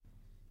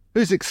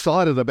Who's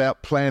excited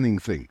about planning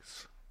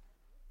things?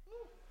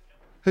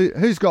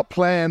 Who's got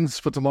plans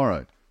for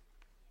tomorrow?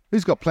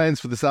 Who's got plans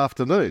for this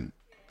afternoon?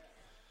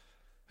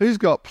 Who's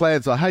got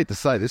plans, I hate to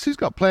say this, who's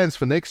got plans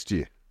for next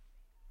year?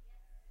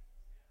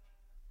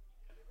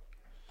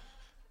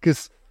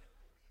 Because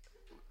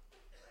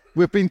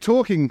we've been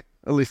talking,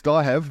 at least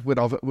I have, when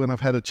I've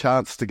had a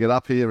chance to get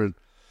up here and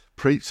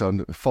preach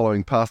on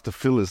following Pastor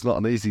Phil is not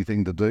an easy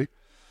thing to do.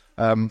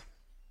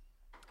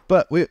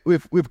 But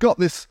we've got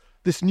this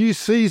new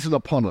season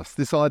upon us,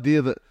 this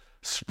idea that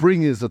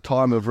spring is a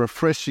time of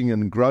refreshing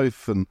and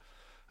growth. And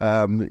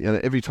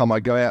every time I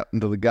go out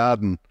into the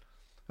garden,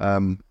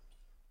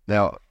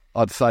 now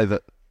I'd say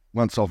that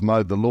once I've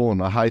mowed the lawn,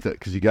 I hate it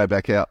because you go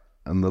back out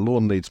and the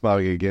lawn needs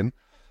mowing again.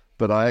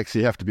 But I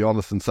actually have to be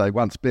honest and say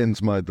once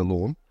Ben's mowed the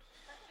lawn,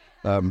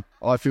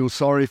 I feel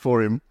sorry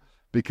for him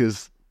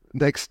because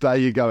next day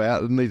you go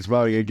out and it needs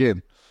mowing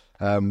again.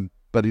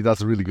 But he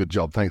does a really good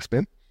job. Thanks,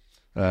 Ben.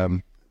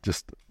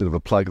 Just a bit of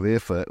a plug there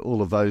for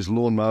all of those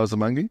lawn mowers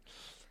among you.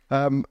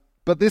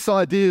 But this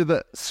idea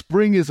that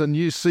spring is a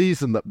new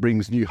season that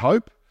brings new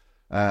hope,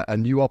 a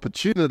new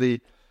opportunity,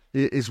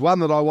 is one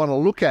that I want to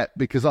look at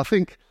because I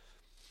think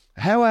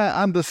how our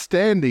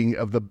understanding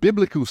of the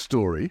biblical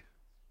story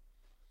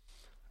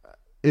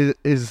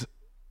is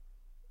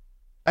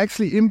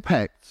actually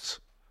impacts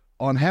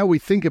on how we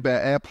think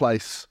about our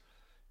place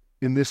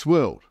in this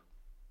world.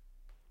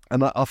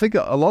 And I think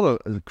a lot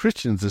of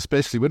Christians,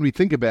 especially when we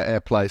think about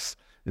our place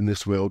in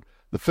this world,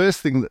 the first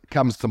thing that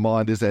comes to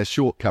mind is our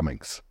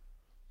shortcomings.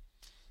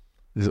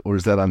 Or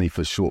is that only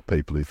for short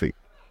people who think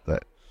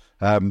that?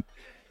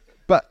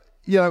 But,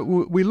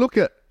 we look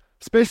at,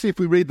 especially if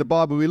we read the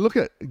Bible, we look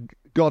at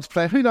God's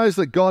plan. Who knows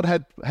that God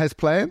has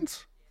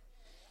plans?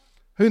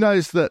 Who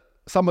knows that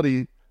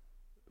somebody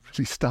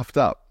really stuffed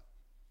up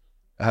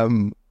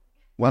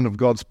one of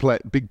God's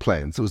big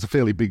plans? It was a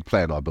fairly big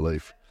plan, I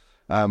believe.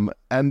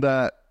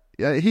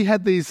 He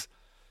had these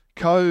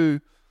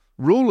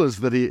co-rulers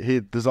that he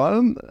had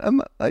designed,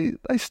 and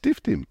they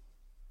stiffed him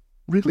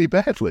really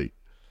badly.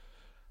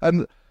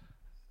 And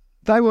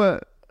we're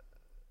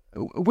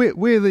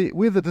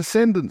the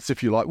descendants,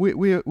 if you like.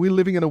 We're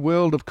living in a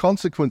world of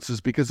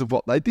consequences because of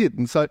what they did.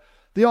 And so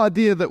the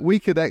idea that we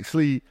could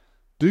actually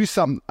do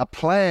a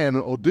plan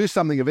or do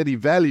something of any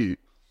value,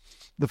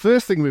 the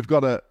first thing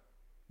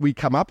we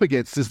come up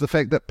against is the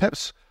fact that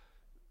perhaps,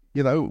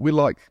 we're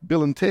like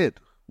Bill and Ted.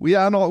 We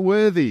are not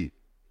worthy.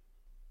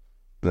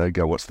 There you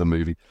go, what's the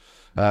movie?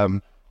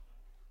 Well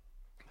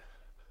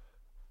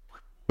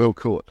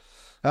caught.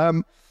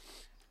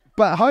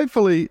 But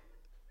hopefully,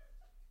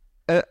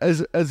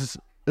 as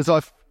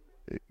I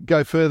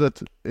go further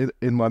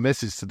in my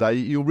message today,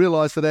 you'll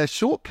realise that our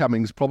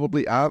shortcomings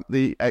probably aren't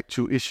the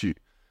actual issue.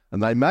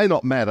 And they may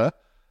not matter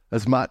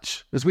as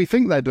much as we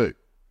think they do.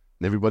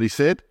 And everybody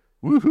said,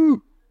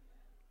 woohoo!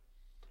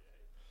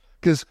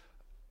 Because,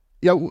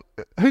 who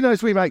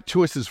knows, we make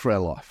choices for our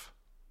life.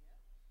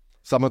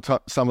 Some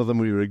of them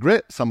we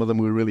regret, some of them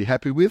we're really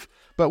happy with.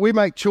 But we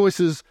make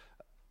choices,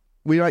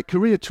 we make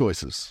career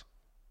choices.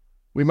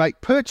 We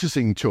make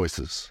purchasing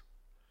choices.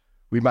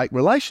 We make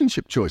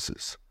relationship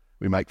choices.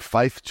 We make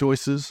faith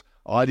choices,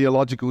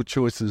 ideological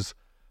choices,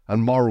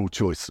 and moral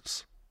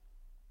choices.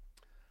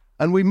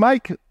 And we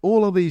make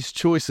all of these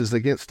choices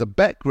against a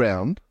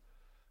background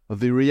of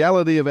the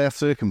reality of our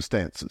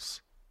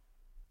circumstances.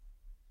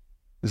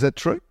 Is that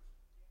true?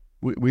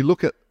 We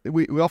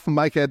often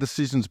make our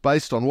decisions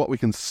based on what we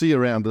can see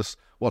around us,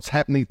 what's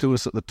happening to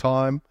us at the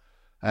time,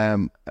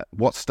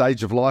 what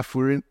stage of life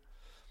we're in.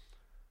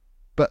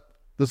 But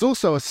there's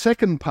also a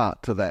second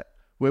part to that,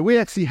 where we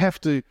actually have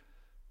to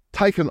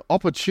take an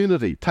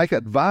opportunity, take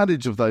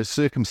advantage of those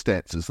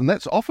circumstances, and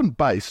that's often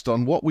based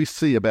on what we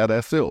see about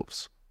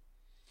ourselves.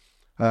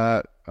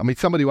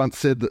 Somebody once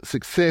said that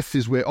success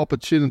is where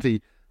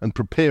opportunity and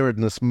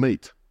preparedness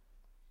meet.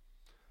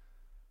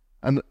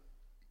 And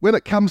when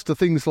it comes to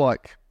things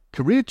like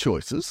career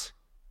choices,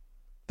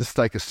 just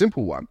take a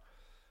simple one,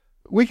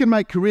 we can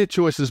make career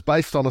choices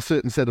based on a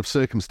certain set of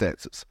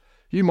circumstances.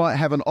 You might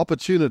have an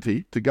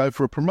opportunity to go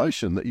for a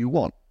promotion that you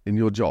want in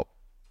your job.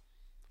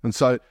 And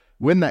so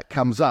when that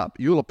comes up,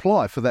 you'll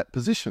apply for that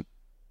position.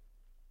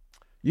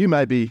 You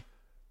may be,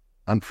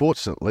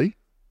 unfortunately,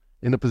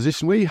 in a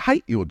position where you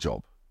hate your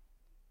job.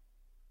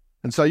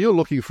 And so you're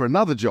looking for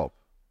another job.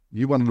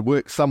 You wanted to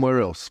work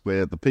somewhere else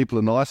where the people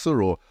are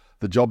nicer or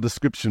the job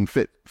description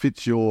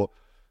fits your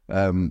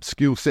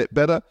skill set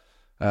better.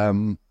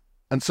 And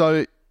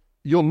so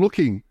you're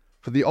looking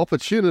for the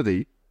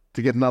opportunity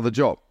to get another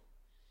job.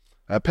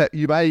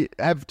 You may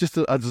have just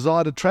a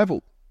desire to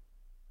travel.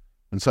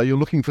 And so you're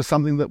looking for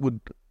something that would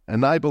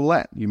enable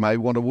that. You may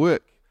want to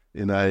work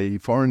in a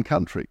foreign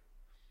country.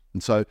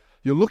 And so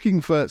you're looking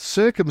for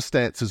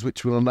circumstances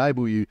which will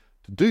enable you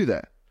to do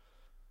that.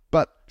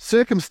 But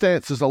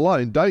circumstances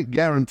alone don't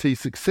guarantee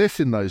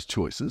success in those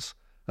choices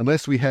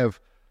unless we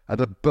have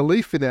a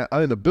belief in our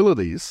own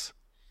abilities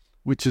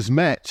which is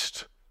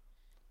matched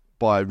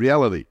by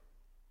reality.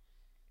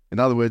 In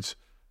other words,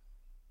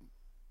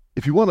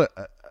 if you want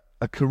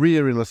a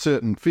career in a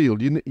certain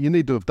field, you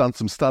need to have done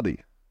some study.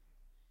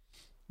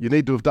 You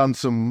need to have done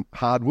some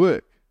hard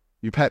work.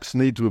 You perhaps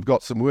need to have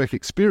got some work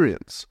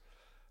experience.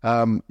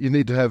 You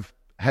need to have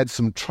had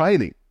some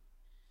training.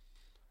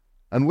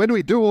 And when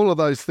we do all of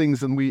those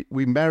things and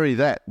we marry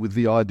that with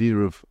the idea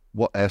of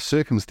what our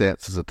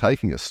circumstances are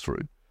taking us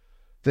through,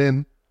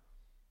 then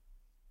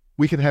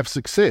we can have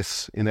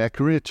success in our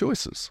career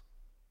choices.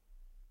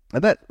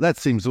 And that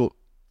seems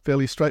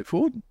fairly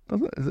straightforward,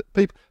 doesn't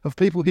it? Have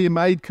people here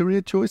made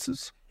career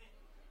choices?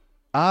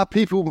 Are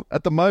people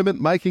at the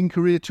moment making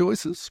career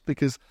choices?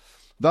 Because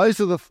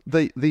those are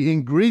the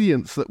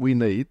ingredients that we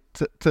need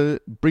to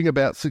bring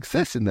about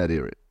success in that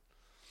area.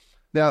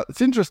 Now,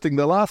 it's interesting,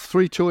 the last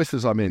three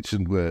choices I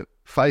mentioned were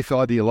faith,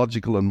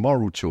 ideological and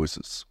moral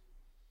choices.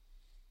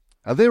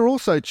 And they're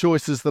also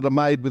choices that are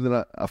made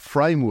within a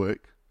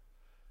framework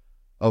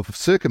of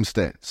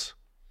circumstance.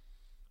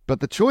 But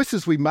the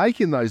choices we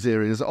make in those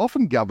areas are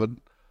often governed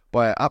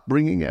by our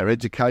upbringing, our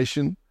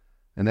education,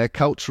 and our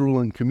cultural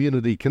and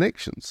community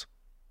connections.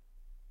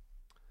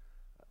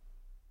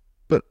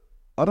 But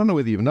I don't know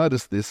whether you've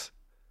noticed this,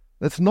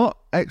 that's not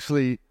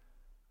actually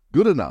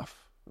good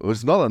enough, or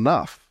it's not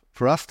enough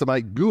for us to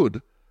make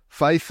good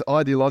faith,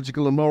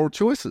 ideological and moral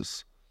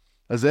choices,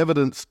 as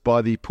evidenced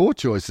by the poor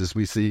choices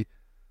we see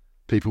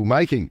people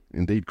making,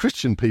 indeed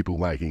Christian people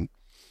making,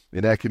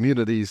 in our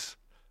communities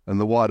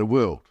and the wider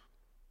world.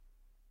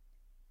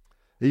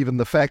 Even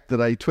the fact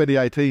that a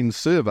 2018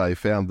 survey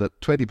found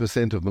that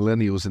 20% of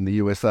millennials in the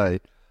USA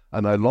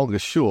are no longer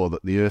sure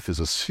that the earth is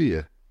a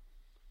sphere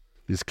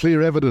is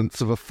clear evidence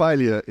of a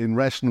failure in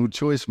rational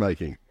choice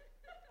making.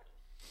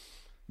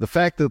 The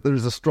fact that there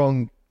is a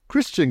strong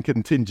Christian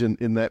contingent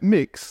in that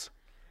mix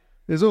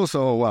is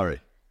also a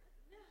worry.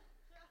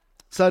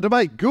 So to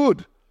make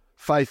good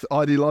faith,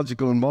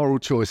 ideological and moral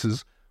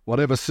choices,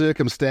 whatever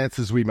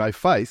circumstances we may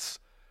face,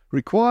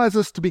 requires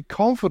us to be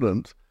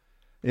confident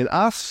in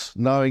us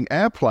knowing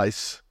our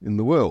place in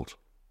the world.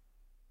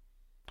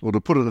 Or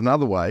to put it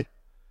another way,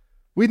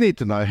 we need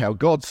to know how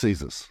God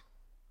sees us.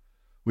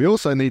 We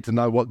also need to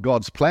know what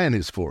God's plan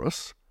is for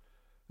us,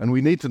 and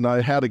we need to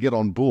know how to get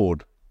on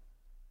board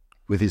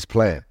with his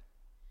plan.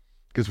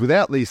 Because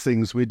without these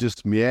things, we're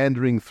just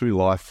meandering through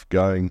life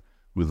going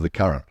with the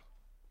current.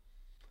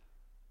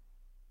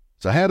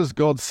 So how does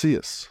God see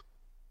us?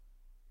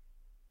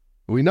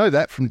 We know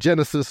that from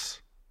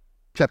Genesis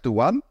chapter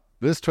 1,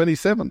 verse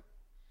 27.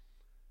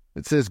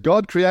 It says,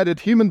 God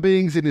created human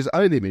beings in his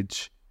own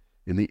image.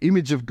 In the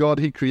image of God,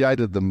 he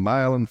created them,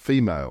 male and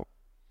female.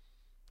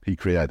 He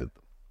created them.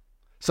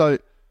 So,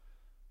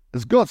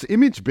 as God's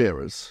image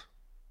bearers,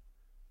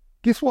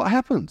 guess what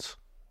happens?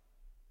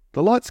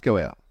 The lights go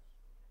out.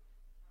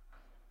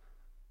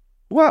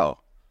 Wow,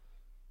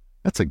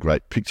 that's a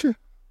great picture,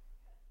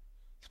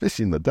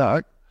 especially in the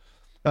dark.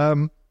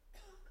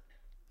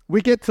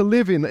 We get to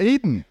live in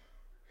Eden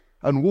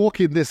and walk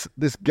in this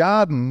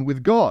garden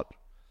with God.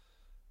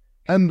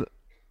 And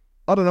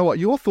I don't know what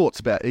your thoughts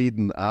about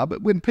Eden are,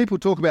 but when people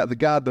talk about the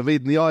Garden of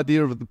Eden, the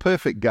idea of the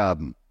perfect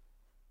garden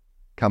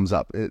comes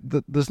up.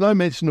 There's no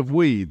mention of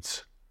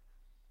weeds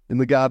in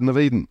the Garden of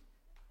Eden.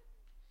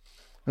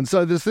 And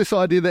so there's this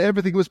idea that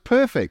everything was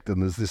perfect,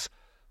 and there's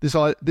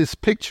this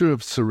picture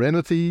of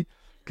serenity,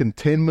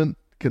 contentment,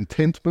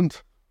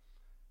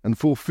 and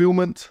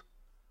fulfillment,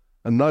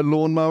 and no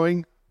lawn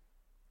mowing,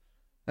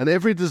 and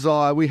every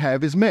desire we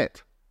have is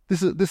met.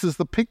 This is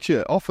the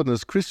picture often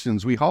as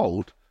Christians we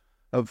hold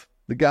of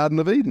the Garden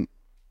of Eden.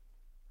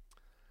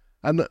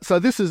 And so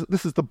this is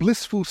the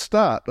blissful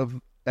start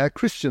of our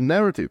Christian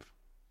narrative.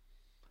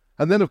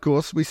 And then, of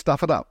course, we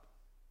stuff it up.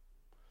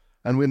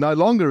 And we're no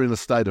longer in a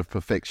state of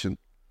perfection.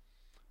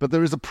 But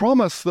there is a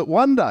promise that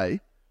one day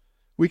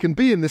we can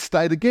be in this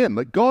state again,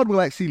 that God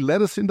will actually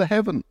let us into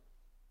heaven.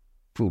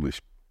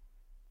 Foolish.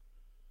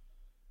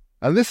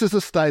 And this is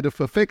a state of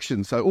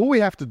perfection. So all we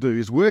have to do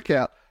is work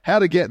out how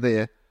to get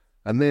there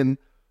and then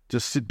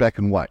just sit back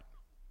and wait.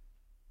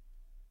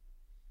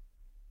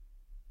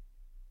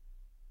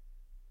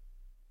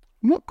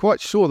 I'm not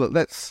quite sure that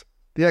that's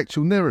the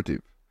actual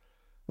narrative.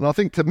 And I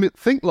think to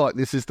think like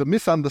this is to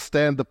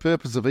misunderstand the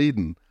purpose of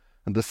Eden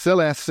and to sell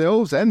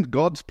ourselves and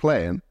God's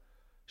plan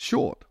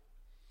short.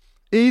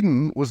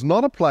 Eden was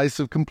not a place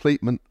of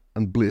completement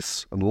and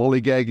bliss and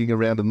lollygagging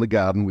around in the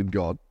garden with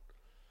God.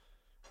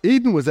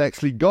 Eden was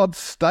actually God's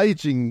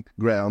staging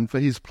ground for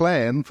his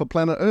plan for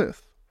planet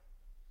Earth,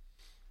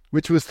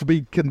 which was to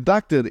be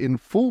conducted in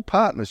full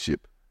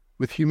partnership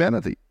with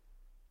humanity.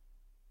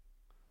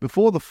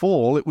 Before the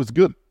fall, it was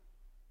good.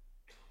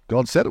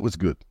 God said it was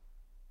good.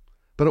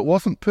 But it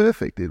wasn't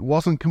perfect. It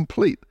wasn't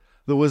complete.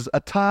 There was a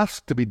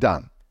task to be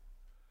done.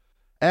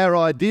 Our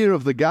idea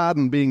of the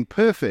garden being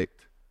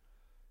perfect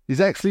is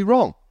actually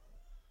wrong.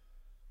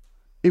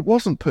 It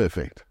wasn't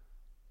perfect.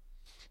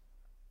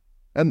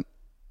 And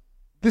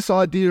this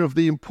idea of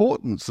the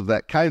importance of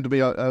that came to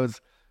me. I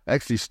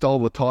actually stole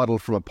the title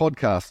from a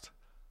podcast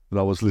that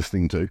I was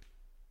listening to,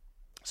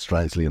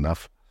 strangely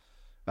enough.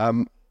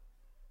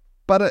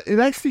 But it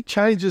actually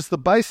changes the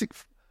basic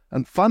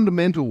and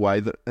fundamental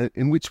way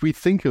in which we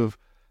think of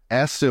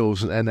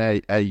ourselves and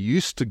our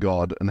use to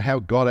God and how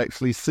God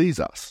actually sees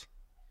us.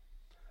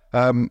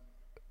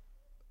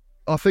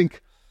 I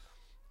think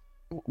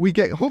we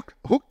get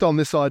hooked on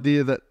this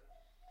idea that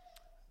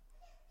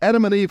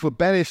Adam and Eve were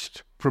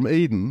banished from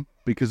Eden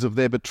because of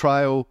their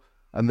betrayal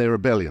and their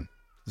rebellion.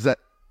 Is that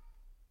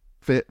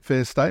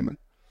fair statement?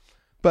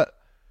 But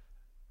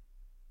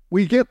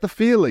we get the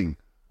feeling,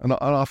 and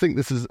I think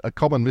this is a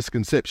common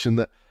misconception,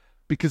 that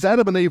because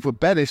Adam and Eve were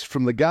banished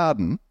from the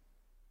garden,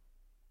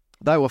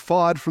 they were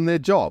fired from their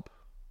job,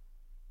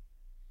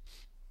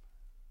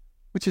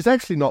 which is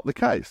actually not the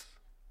case.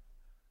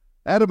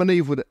 Adam and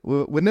Eve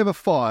were never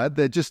fired,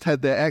 they just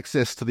had their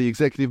access to the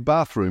executive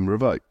bathroom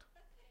revoked.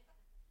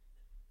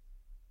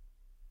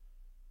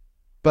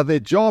 But their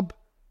job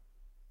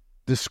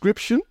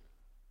description,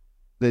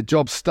 their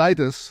job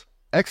status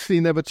actually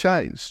never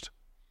changed.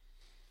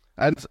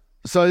 And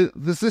so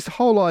there's this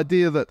whole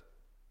idea that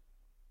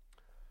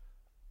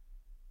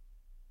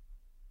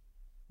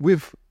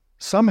we've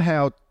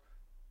somehow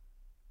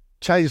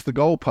changed the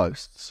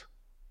goalposts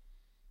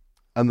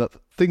and that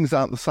things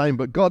aren't the same,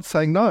 but God's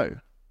saying no.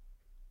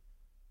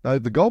 No,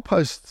 the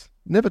goalposts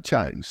never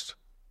changed.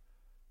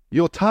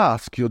 Your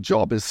task, your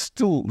job is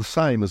still the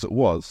same as it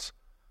was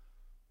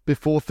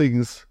before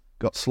things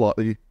got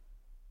slightly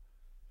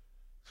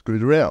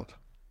screwed around.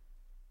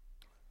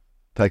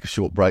 Take a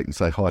short break and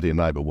say hi to your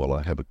neighbour while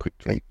I have a quick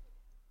drink.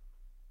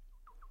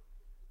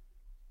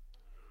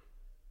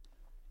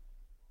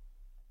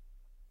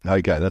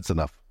 Okay, that's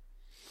enough.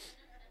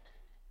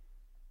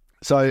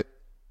 So,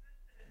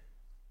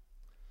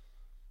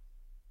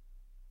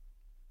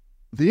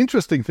 the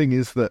interesting thing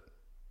is that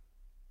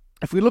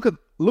if we look at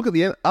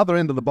the other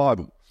end of the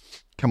Bible,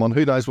 come on,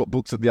 who knows what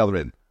book's at the other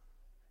end?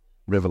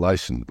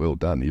 Revelation. Well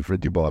done, you've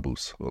read your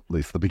Bibles, or at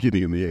least the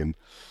beginning and the end.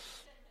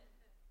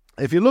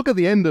 If you look at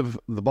the end of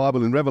the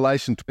Bible in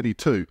Revelation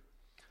 22,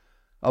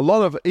 a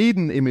lot of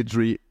Eden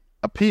imagery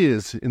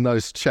appears in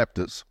those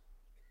chapters.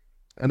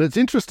 And it's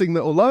interesting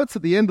that although it's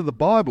at the end of the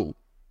Bible,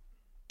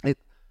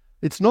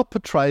 it's not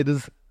portrayed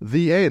as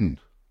the end.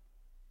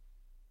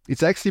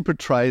 It's actually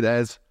portrayed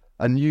as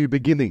a new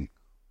beginning.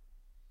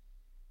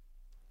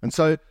 And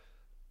so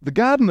the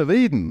Garden of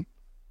Eden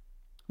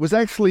was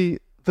actually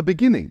the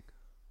beginning.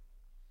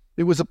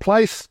 It was a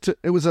place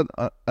it was a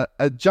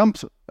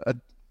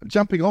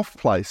jumping off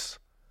place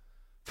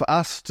for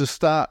us to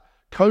start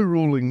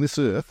co-ruling this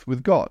earth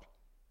with God.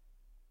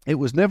 It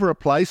was never a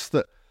place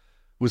that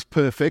was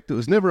perfect. It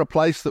was never a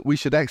place that we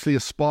should actually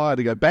aspire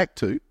to go back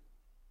to,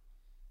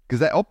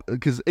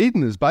 because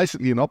Eden is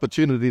basically an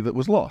opportunity that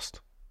was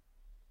lost.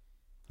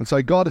 And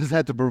so God has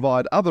had to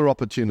provide other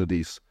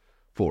opportunities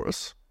for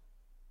us.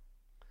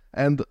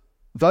 And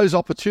those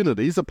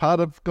opportunities are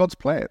part of God's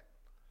plan.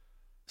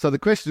 So the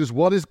question is,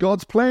 what is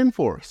God's plan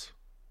for us?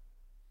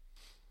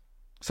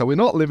 So we're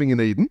not living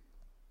in Eden.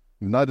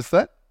 You've noticed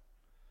that?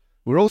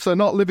 We're also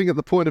not living at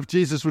the point of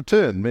Jesus'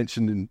 return,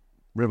 mentioned in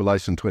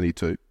Revelation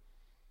 22.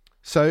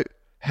 So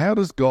how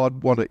does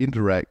God want to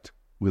interact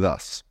with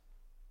us?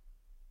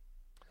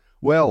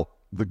 Well,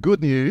 the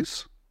good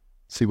news,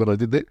 see what I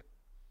did there?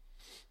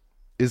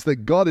 Is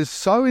that God is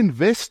so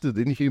invested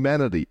in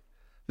humanity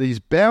that he's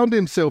bound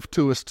himself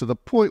to us to the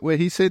point where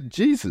he sent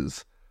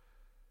Jesus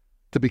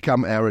to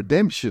become our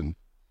redemption,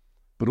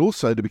 but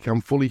also to become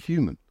fully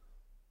human,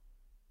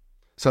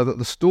 so that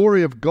the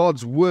story of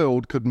God's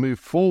world could move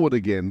forward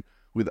again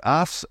with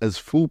us as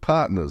full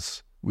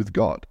partners with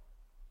God,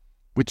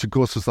 which of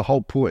course was the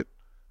whole point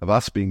of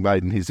us being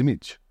made in his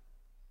image.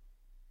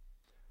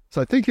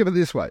 So think of it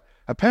this way.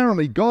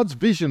 Apparently God's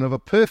vision of a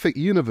perfect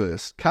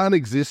universe can't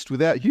exist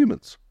without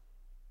humans.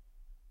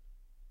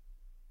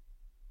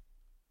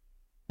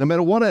 No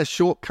matter what our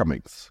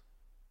shortcomings,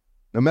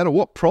 no matter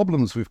what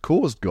problems we've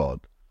caused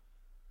God,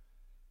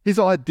 his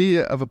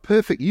idea of a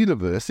perfect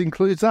universe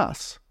includes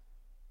us,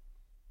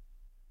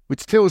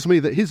 which tells me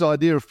that his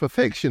idea of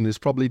perfection is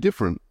probably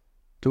different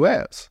to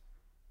ours.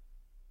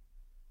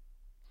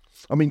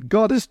 I mean,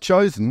 God has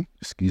chosen,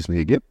 excuse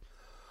me again,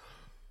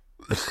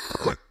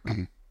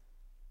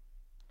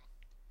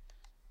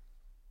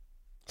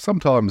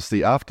 sometimes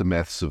the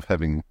aftermaths of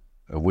having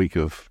a week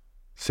of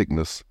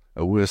sickness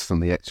are worse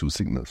than the actual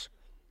sickness.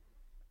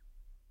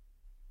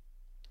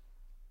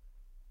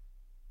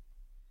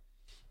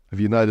 Have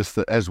you noticed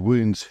that as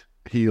wounds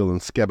heal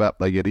and scab up,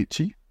 they get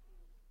itchy?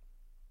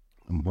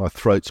 And my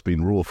throat's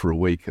been raw for a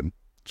week, and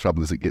the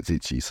trouble is it gets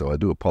itchy, so I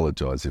do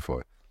apologise if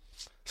I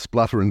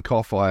splutter and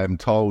cough. I am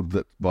told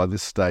that by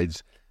this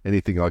stage,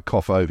 anything I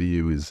cough over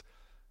you is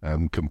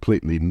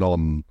completely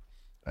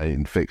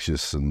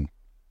non-infectious, and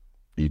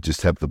you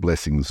just have the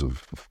blessings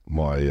of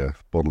my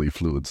bodily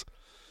fluids.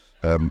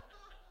 And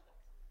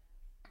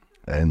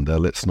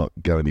let's not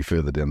go any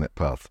further down that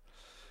path.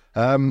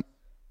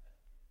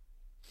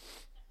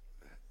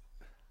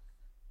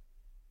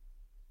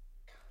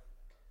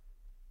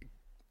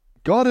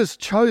 God has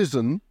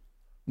chosen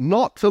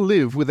not to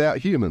live without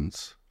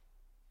humans.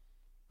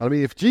 I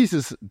mean, if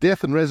Jesus'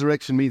 death and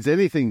resurrection means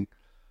anything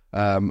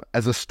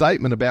as a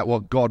statement about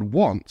what God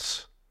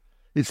wants,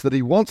 It's that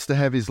he wants to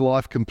have his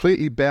life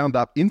completely bound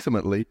up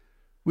intimately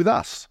with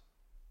us,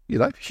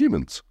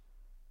 humans.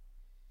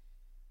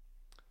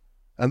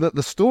 And that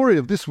the story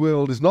of this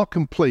world is not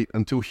complete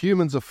until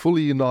humans are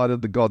fully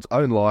united to God's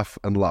own life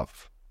and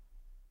love.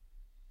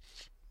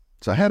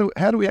 So how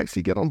do we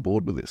actually get on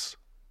board with this?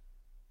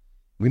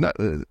 We know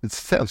it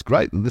sounds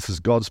great and this is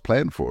God's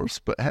plan for us,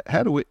 but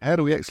how do we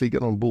actually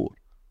get on board?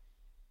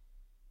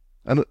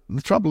 And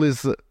the trouble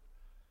is that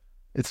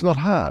it's not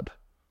hard.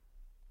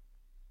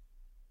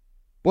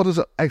 What does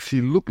it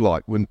actually look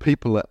like when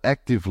people are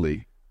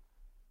actively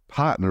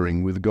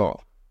partnering with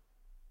God?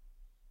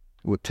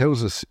 Well, it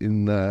tells us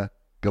in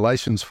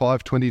Galatians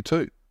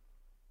 5:22.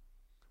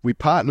 We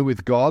partner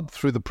with God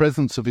through the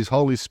presence of his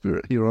Holy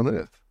Spirit here on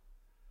earth.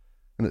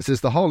 And it says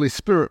the Holy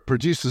Spirit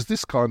produces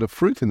this kind of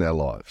fruit in our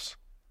lives: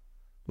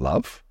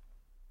 love,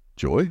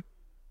 joy,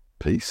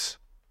 peace,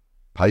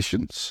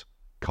 patience,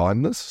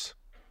 kindness,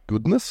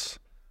 goodness,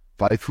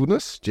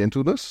 faithfulness,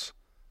 gentleness,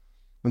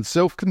 and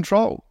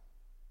self-control.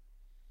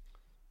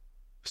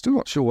 Still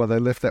not sure why they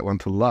left that one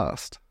to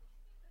last.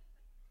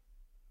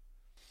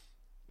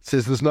 It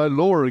says there's no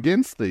law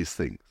against these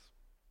things.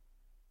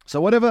 So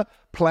whatever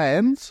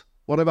plans,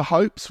 whatever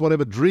hopes,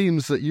 whatever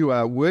dreams that you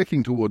are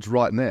working towards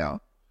right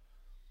now,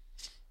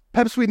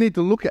 perhaps we need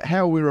to look at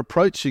how we're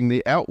approaching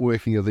the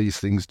outworking of these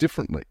things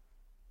differently.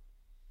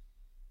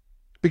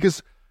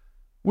 Because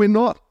we're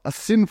not a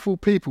sinful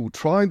people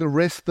trying to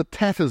wrest the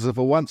tatters of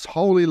a once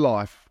holy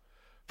life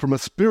from a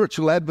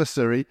spiritual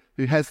adversary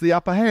who has the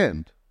upper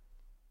hand.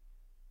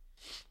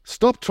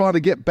 Stop trying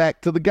to get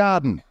back to the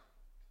garden.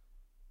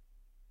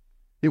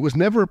 It was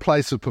never a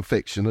place of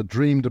perfection, a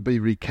dream to be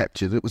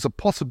recaptured. It was a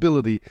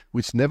possibility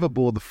which never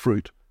bore the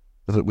fruit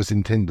that it was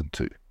intended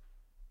to.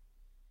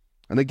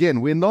 And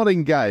again, we're not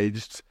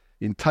engaged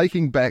in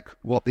taking back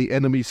what the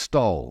enemy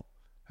stole,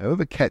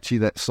 however catchy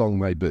that song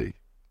may be.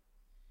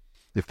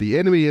 If the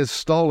enemy has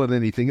stolen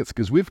anything, it's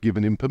because we've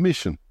given him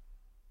permission.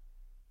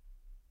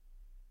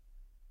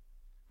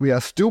 We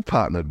are still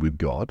partnered with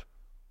God.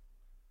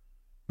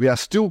 We are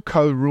still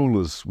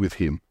co-rulers with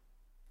him.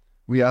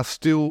 We are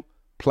still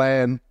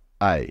plan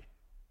A.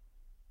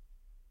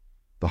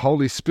 The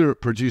Holy Spirit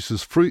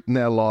produces fruit in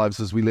our lives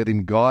as we let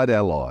him guide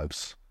our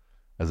lives,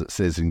 as it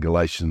says in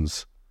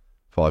Galatians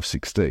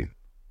 5:16.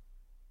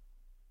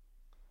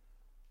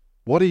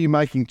 What are you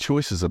making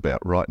choices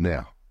about right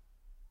now?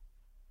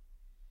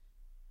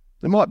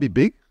 It might be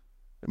big,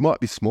 it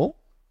might be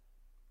small,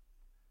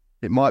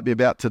 it might be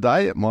about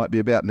today, it might be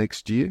about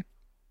next year,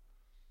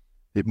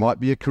 it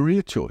might be a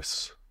career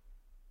choice,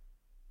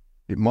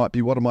 it might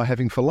be what am I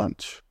having for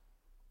lunch,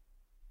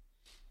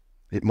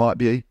 it might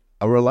be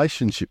a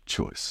relationship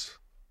choice,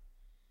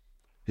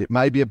 it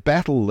may be a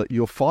battle that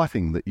you're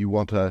fighting that you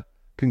want a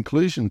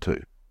conclusion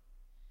to.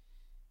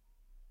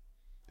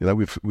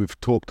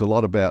 We've talked a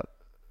lot about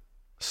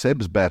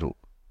Seb's battle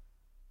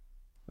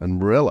and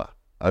Morella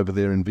over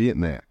there in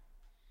Vietnam.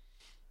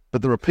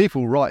 But there are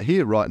people right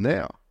here, right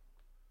now,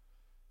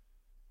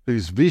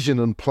 whose vision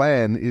and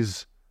plan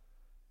is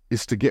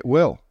to get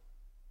well.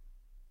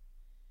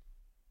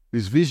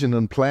 Whose vision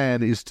and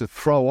plan is to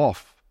throw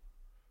off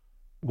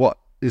what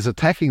is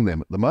attacking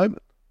them at the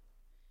moment.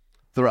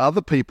 There are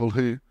other people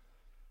who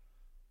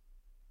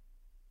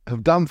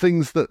have done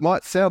things that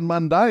might sound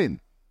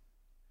mundane.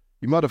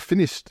 You might have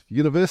finished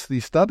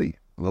university study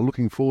and are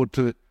looking forward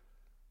to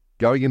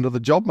going into the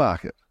job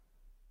market.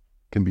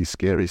 It can be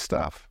scary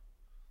stuff.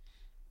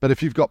 But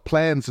if you've got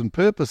plans and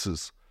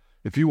purposes,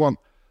 if you want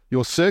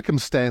your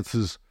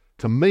circumstances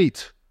to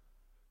meet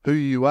who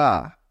you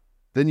are,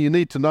 then you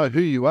need to know who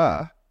you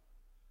are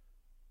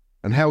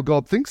and how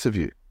God thinks of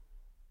you.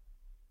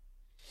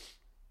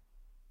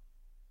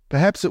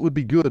 Perhaps it would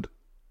be good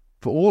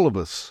for all of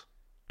us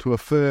to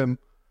affirm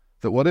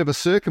that whatever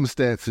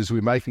circumstances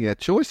we're making our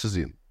choices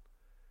in,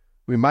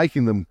 we're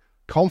making them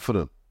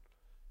confident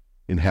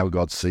in how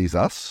God sees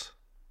us,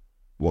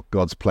 what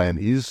God's plan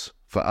is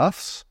for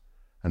us,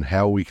 and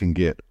how we can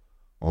get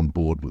on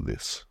board with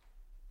this.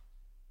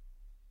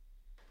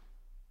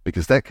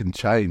 Because that can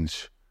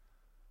change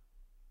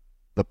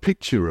the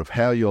picture of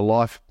how your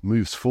life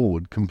moves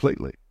forward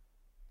completely.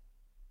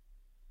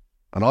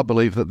 And I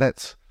believe that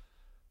that's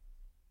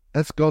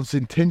God's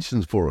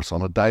intentions for us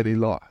on a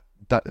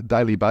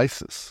daily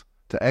basis,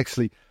 to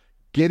actually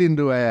get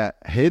into our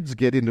heads,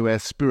 get into our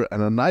spirit,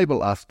 and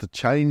enable us to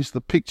change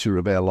the picture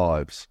of our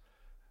lives,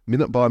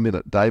 minute by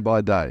minute, day by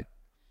day,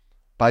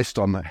 based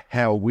on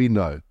how we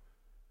know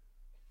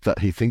that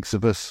he thinks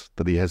of us,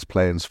 that he has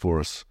plans for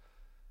us,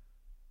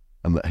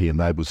 and that he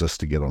enables us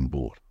to get on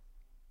board.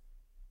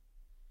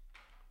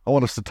 I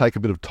want us to take a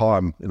bit of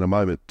time in a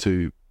moment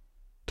to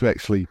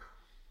actually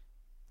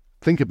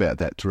think about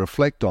that, to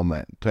reflect on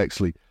that, to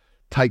actually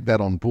take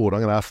that on board.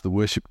 I'm going to ask the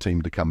worship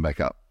team to come back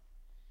up.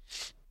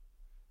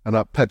 And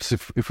perhaps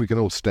if we can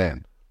all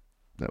stand,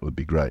 that would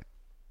be great.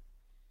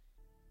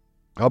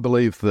 I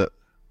believe that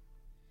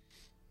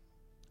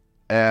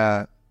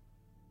our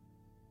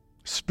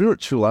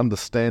spiritual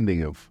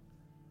understanding of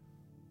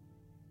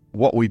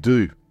what we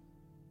do,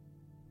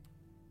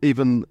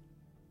 even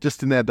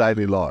just in our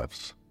daily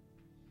lives,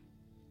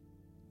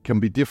 can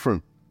be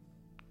different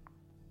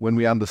when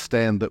we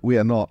understand that we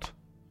are not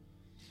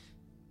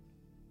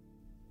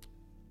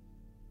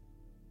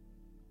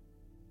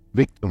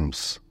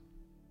victims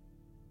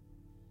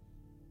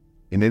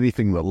in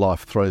anything that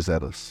life throws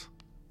at us.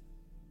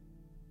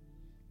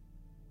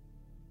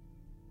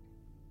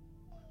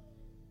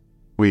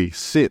 We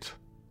sit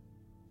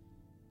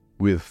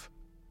with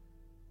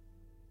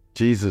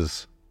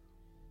Jesus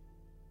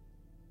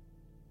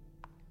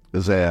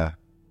as our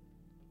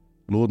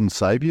Lord and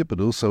Saviour, but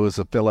also as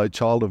a fellow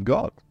child of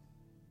God.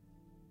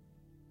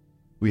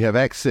 We have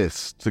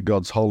access to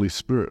God's Holy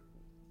Spirit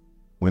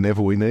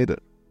whenever we need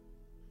it.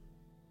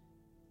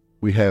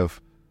 We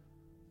have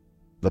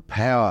the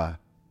power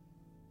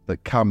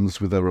that comes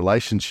with a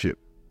relationship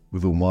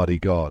with Almighty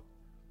God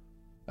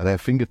at our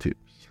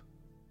fingertips.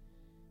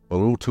 But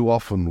all too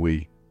often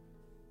we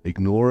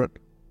ignore it,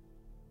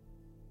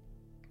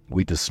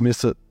 we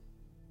dismiss it,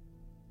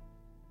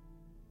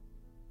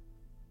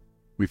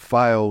 we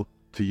fail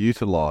to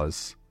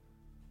utilise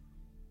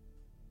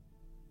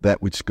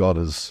that which God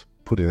has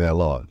put in our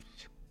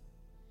lives.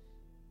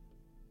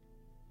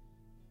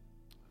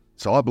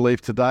 So I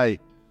believe today,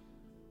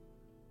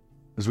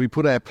 as we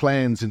put our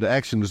plans into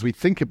action, as we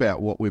think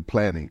about what we're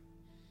planning,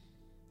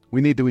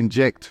 we need to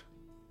inject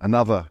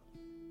another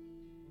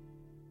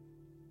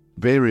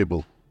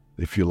variable,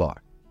 if you like,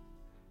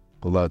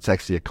 although it's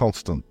actually a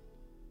constant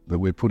that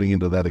we're putting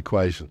into that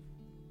equation.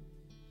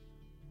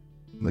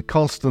 The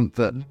constant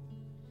that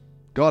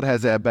God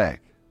has our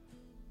back.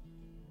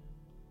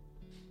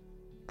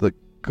 That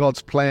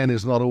God's plan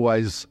is not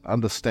always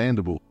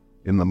understandable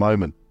in the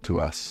moment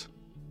to us,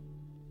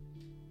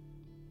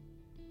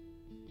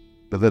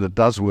 but that it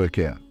does work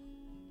out.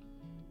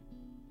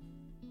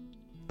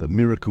 The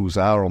miracles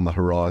are on the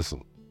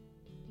horizon.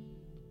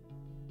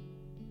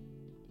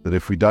 That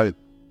if we don't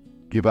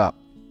give up,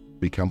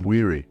 become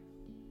weary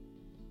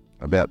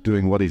about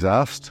doing what He's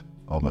asked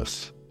of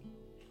us,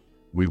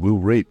 we will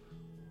reap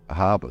a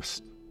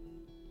harvest.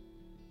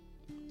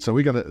 So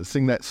we're going to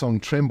sing that song,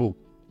 Tremble,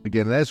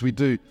 again. And as we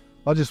do,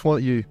 I just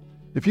want you,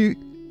 if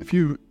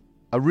you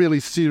are really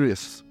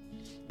serious,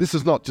 this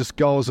is not just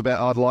goals about,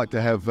 I'd like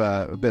to have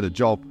a better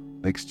job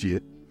next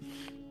year,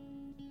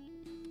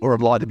 or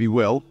I'd like to be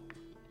well,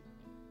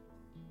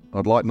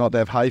 I'd like not to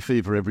have hay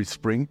fever every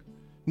spring.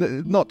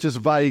 Not just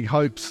vague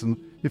hopes. And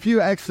if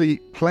you're actually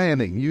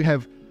planning, you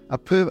have a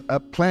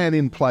plan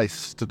in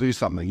place to do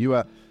something. You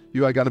are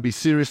going to be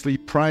seriously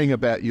praying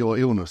about your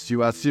illness.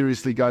 You are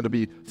seriously going to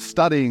be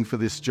studying for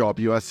this job.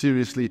 You are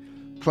seriously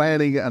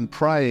planning and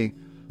praying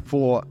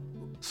for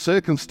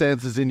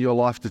circumstances in your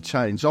life to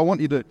change. I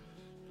want you to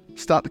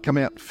start to come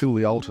out and fill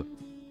the altar.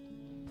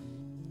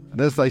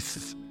 And as they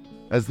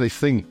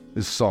sing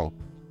this song,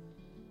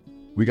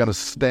 we're going to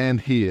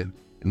stand here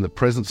in the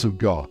presence of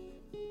God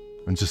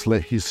and just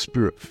let His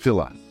Spirit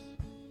fill us.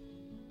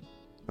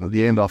 And at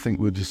the end, I think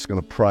we're just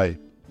going to pray.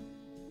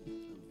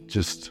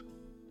 Just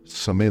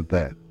cement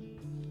that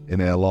in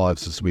our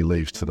lives as we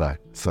leave today.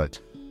 So,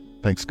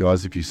 thanks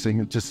guys if you sing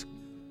it. Just,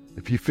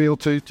 if you feel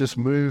to, just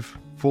move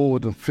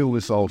forward and fill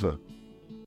this altar.